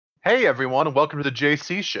Hey everyone, welcome to the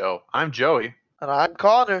JC Show. I'm Joey, And I'm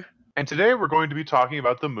Connor. and today we're going to be talking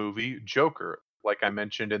about the movie Joker. Like I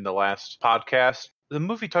mentioned in the last podcast, the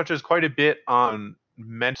movie touches quite a bit on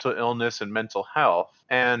mental illness and mental health.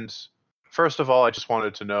 And first of all, I just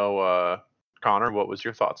wanted to know, Connor, what was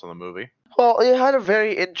your thoughts on the movie? Well, it had a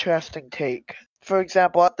very interesting take. For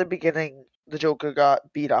example, at the beginning, the Joker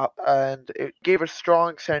got beat up, and it gave a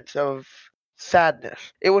strong sense of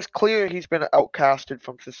sadness. It was clear he's been outcasted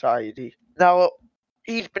from society. Now,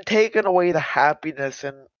 he's been taken away the happiness,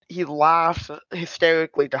 and he laughs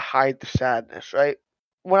hysterically to hide the sadness, right?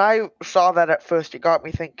 When I saw that at first, it got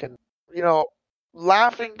me thinking, you know,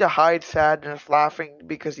 laughing to hide sadness, laughing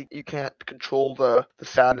because you can't control the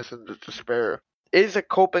sadness and the despair is a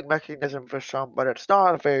coping mechanism for some, but it's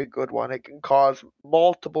not a very good one. It can cause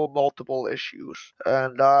multiple issues,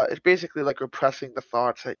 and it's basically like repressing the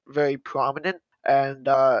thoughts, like, very prominent, and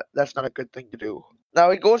that's not a good thing to do.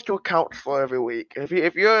 Now he goes to a counselor every week. If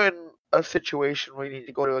you're in a situation where you need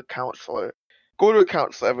to go to a counselor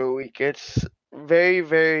every week. It's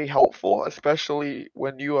very helpful, especially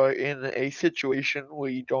when you are in a situation where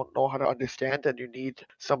you don't know how to understand and you need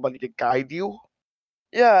somebody to guide you.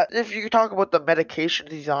 Yeah, if you talk about the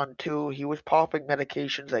medications he's on too, he was popping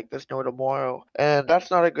medications like there's no tomorrow, and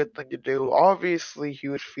that's not a good thing to do. Obviously, he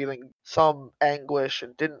was feeling some anguish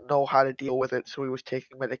and didn't know how to deal with it, so he was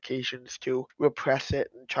taking medications to repress it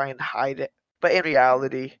and try and hide it. But in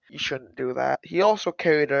reality, you shouldn't do that. He also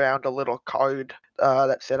carried around a little card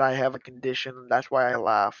that said, "I have a condition, and that's why I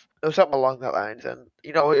laugh." Or something along that lines. And,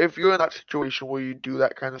 if you're in that situation where you do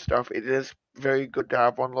that kind of stuff, it is very good to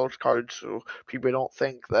have one of those cards so people don't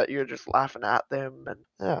think that you're just laughing at them. And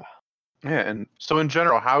yeah. Yeah, and so in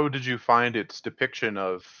general, how did you find its depiction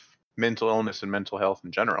of mental illness and mental health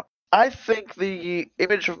in general? I think the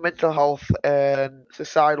image of mental health and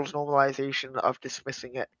societal's normalization of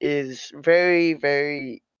dismissing it is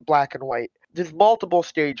very black and white. There's multiple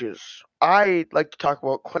stages. I like to talk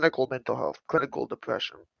about clinical mental health, clinical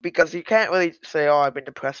depression, because you can't really say, "Oh, I've been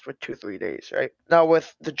depressed for 2, 3 days," right? Now,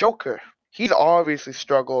 with the Joker, he's obviously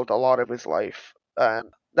struggled a lot of his life, and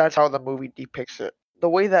that's how the movie depicts it. The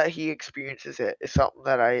way that he experiences it is something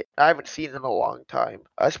that I haven't seen in a long time.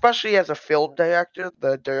 Especially as a film director,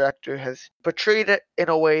 the director has portrayed it in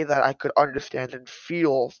a way that I could understand and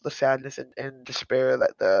feel the sadness and despair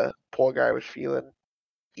that the poor guy was feeling.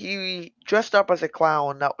 He dressed up as a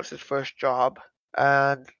clown, that was his first job.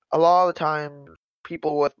 And a lot of the time,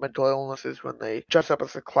 people with mental illnesses, when they dress up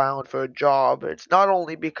as a clown for a job, it's not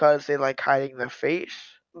only because they like hiding their face,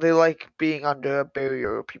 they like being under a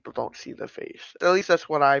barrier where people don't see their face. At least that's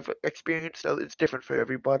what I've experienced. So it's different for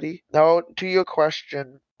everybody. Now, to your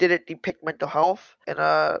question, did it depict mental health in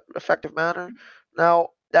a effective manner?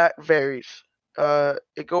 Now, that varies.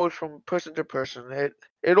 It goes from person to person.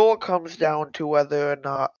 It all comes down to whether or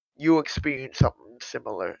not you experience something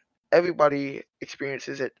similar. Everybody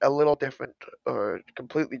experiences it a little different or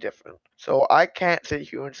completely different. So I can't sit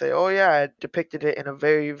here and say, "Oh yeah, I depicted it in a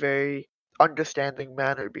very understanding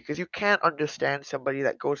manner," because you can't understand somebody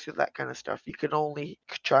that goes through that kind of stuff. You can only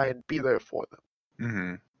try and be there for them.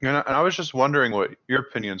 Mm-hmm. And I was just wondering what your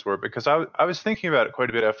opinions were because I was thinking about it quite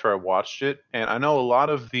a bit after I watched it, and I know a lot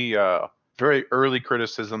of the very early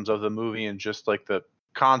criticisms of the movie and just like the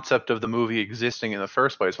concept of the movie existing in the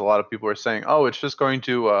first place. A lot of people are saying, "Oh, it's just going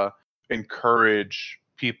to encourage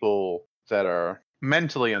people that are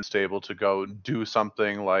mentally unstable to go do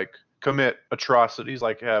something like commit atrocities,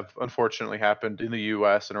 like have unfortunately happened in the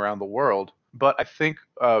U.S. and around the world." But I think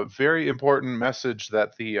a very important message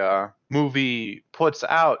that the movie puts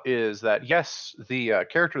out is that yes, the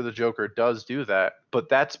character of the Joker does do that, but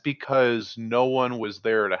that's because no one was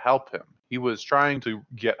there to help him. He was trying to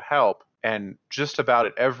get help, and just about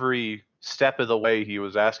at every step of the way he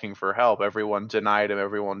was asking for help. Everyone denied him,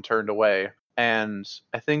 everyone turned away. And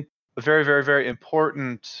I think a very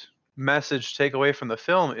important message to take away from the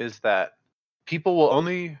film is that people will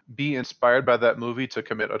only be inspired by that movie to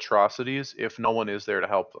commit atrocities if no one is there to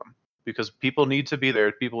help them. Because people need to be there,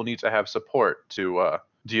 people need to have support to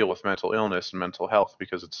deal with mental illness and mental health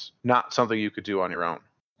because it's not something you could do on your own.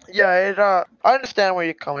 Yeah, I understand where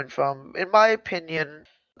you're coming from. In my opinion,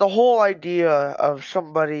 the whole idea of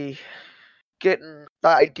somebody getting the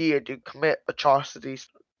idea to commit atrocities,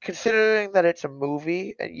 considering that it's a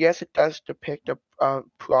movie, and yes, it does depict a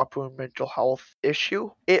proper mental health issue,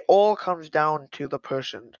 it all comes down to the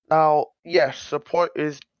person. Now, yes, support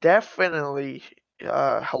is definitely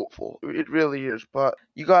helpful. It really is, but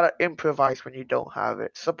you gotta improvise when you don't have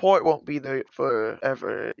it. Support won't be there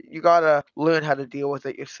forever. You gotta learn how to deal with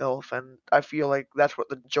it yourself, and I feel like that's what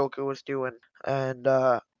the Joker was doing. And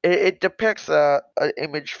it depicts an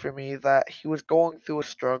image for me that he was going through a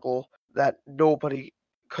struggle that nobody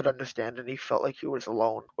could understand, and he felt like he was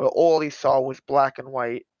alone. Where all he saw was black and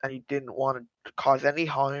white, and he didn't want to cause any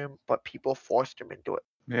harm, but people forced him into it.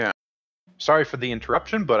 Yeah. Sorry for the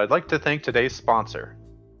interruption, but I'd like to thank today's sponsor.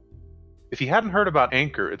 If you hadn't heard about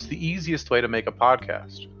Anchor, it's the easiest way to make a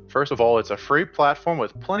podcast. First of all, it's a free platform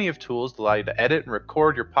with plenty of tools to allow you to edit and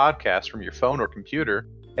record your podcast from your phone or computer,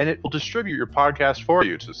 and it will distribute your podcast for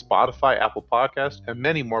you to Spotify, Apple Podcasts, and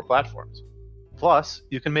many more platforms. Plus,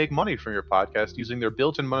 you can make money from your podcast using their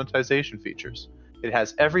built-in monetization features. It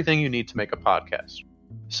has everything you need to make a podcast.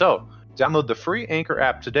 So, download the free Anchor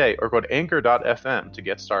app today or go to anchor.fm to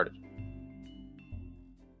get started.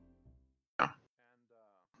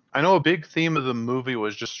 I know a big theme of the movie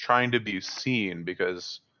was just trying to be seen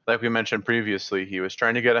because, like we mentioned previously, he was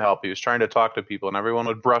trying to get help. He was trying to talk to people, and everyone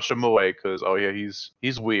would brush him away because, oh yeah,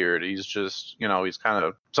 he's weird. He's just, he's kind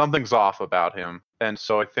of, something's off about him. And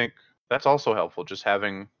so I think that's also helpful,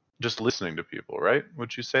 just listening to people, right?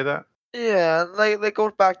 Would you say that? Yeah, that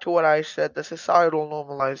goes back to what I said, the societal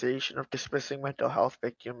normalization of dismissing mental health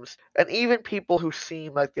victims, and even people who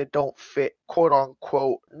seem like they don't fit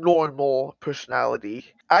quote-unquote normal personality.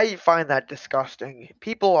 I find that disgusting.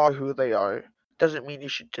 People are who they are. Doesn't mean you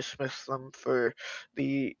should dismiss them for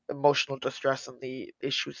the emotional distress and the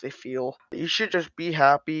issues they feel. You should just be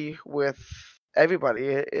happy with everybody.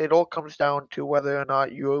 It all comes down to whether or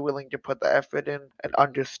not you're willing to put the effort in and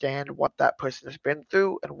understand what that person has been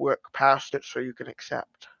through and work past it so you can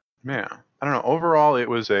accept. Yeah. I don't know. Overall, it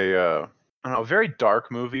was a very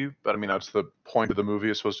dark movie, but I mean, that's the point of the movie,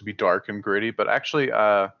 is supposed to be dark and gritty. But actually,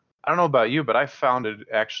 I don't know about you, but I found it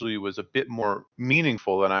actually was a bit more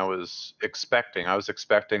meaningful than I was expecting. I was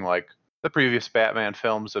expecting like the previous Batman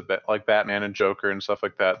films, like Batman and Joker and stuff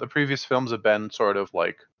like that. The previous films have been sort of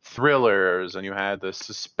like thrillers, and you had this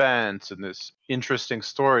suspense and this interesting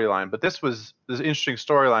storyline. But this was this interesting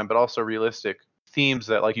storyline, but also realistic themes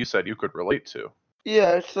that, like you said, you could relate to.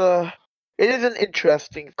 Yeah, it is an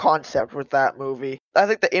interesting concept with that movie. I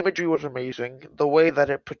think the imagery was amazing. The way that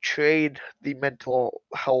it portrayed the mental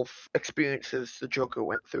health experiences the Joker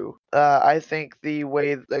went through. I think the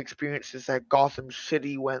way the experiences that Gotham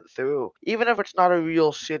City went through, even if it's not a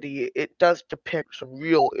real city, it does depict some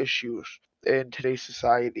real issues in today's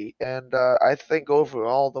society. And I think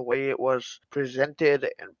overall the way it was presented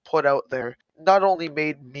and put out there not only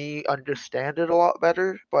made me understand it a lot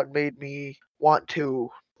better, but made me want to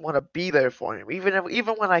be there for him. Even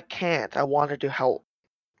when I can't, I wanted to help.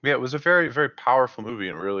 Yeah, it was a very, very powerful movie,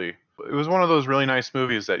 and really, it was one of those really nice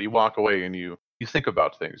movies that you walk away and you think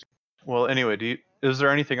about things. Well, anyway, is there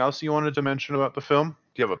anything else you wanted to mention about the film?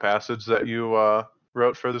 Do you have a passage that you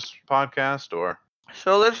wrote for this podcast, or?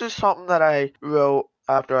 So this is something that I wrote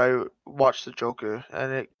after I watched the Joker,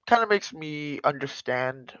 and it kind of makes me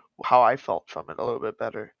understand how I felt from it a little bit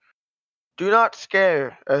better. Do not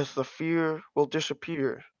scare, as the fear will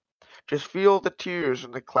disappear. Just feel the tears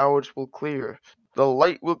and the clouds will clear. The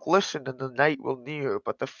light will glisten and the night will near,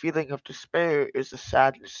 but the feeling of despair is the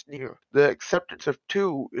sadness near. The acceptance of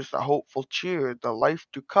two is the hopeful cheer. The life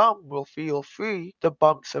to come will feel free. The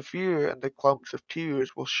bumps of fear and the clumps of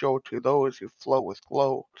tears will show to those who flow with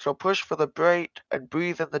glow. So push for the bright and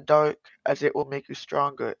breathe in the dark, as it will make you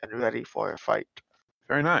stronger and ready for a fight.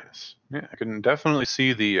 Very nice. Yeah, I can definitely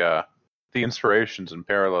see the inspirations and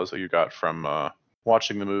parallels that you got from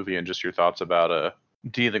watching the movie and just your thoughts about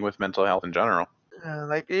dealing with mental health in general.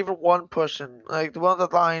 Like even one person, like one of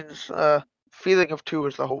the lines, feeling of two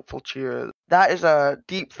is the hopeful cheer. That is a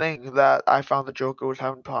deep thing that I found the Joker was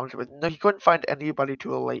having problems with. No, he couldn't find anybody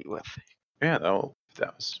to relate with. Yeah,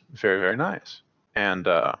 that was very, very nice. And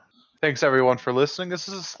thanks everyone for listening. This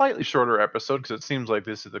is a slightly shorter episode because it seems like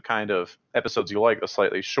this is the kind of episodes you like, the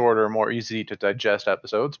slightly shorter, more easy to digest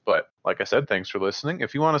episodes. But like I said, thanks for listening.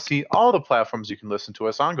 If you want to see all the platforms you can listen to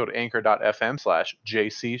us on, go to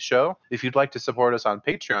anchor.fm/JC Show. If you'd like to support us on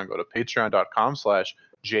Patreon, go to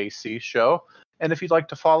patreon.com/JC Show. And if you'd like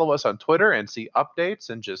to follow us on Twitter and see updates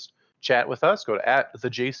and just chat with us, go to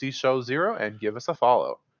 @TheJCShow0 and give us a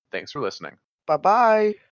follow. Thanks for listening. Bye bye.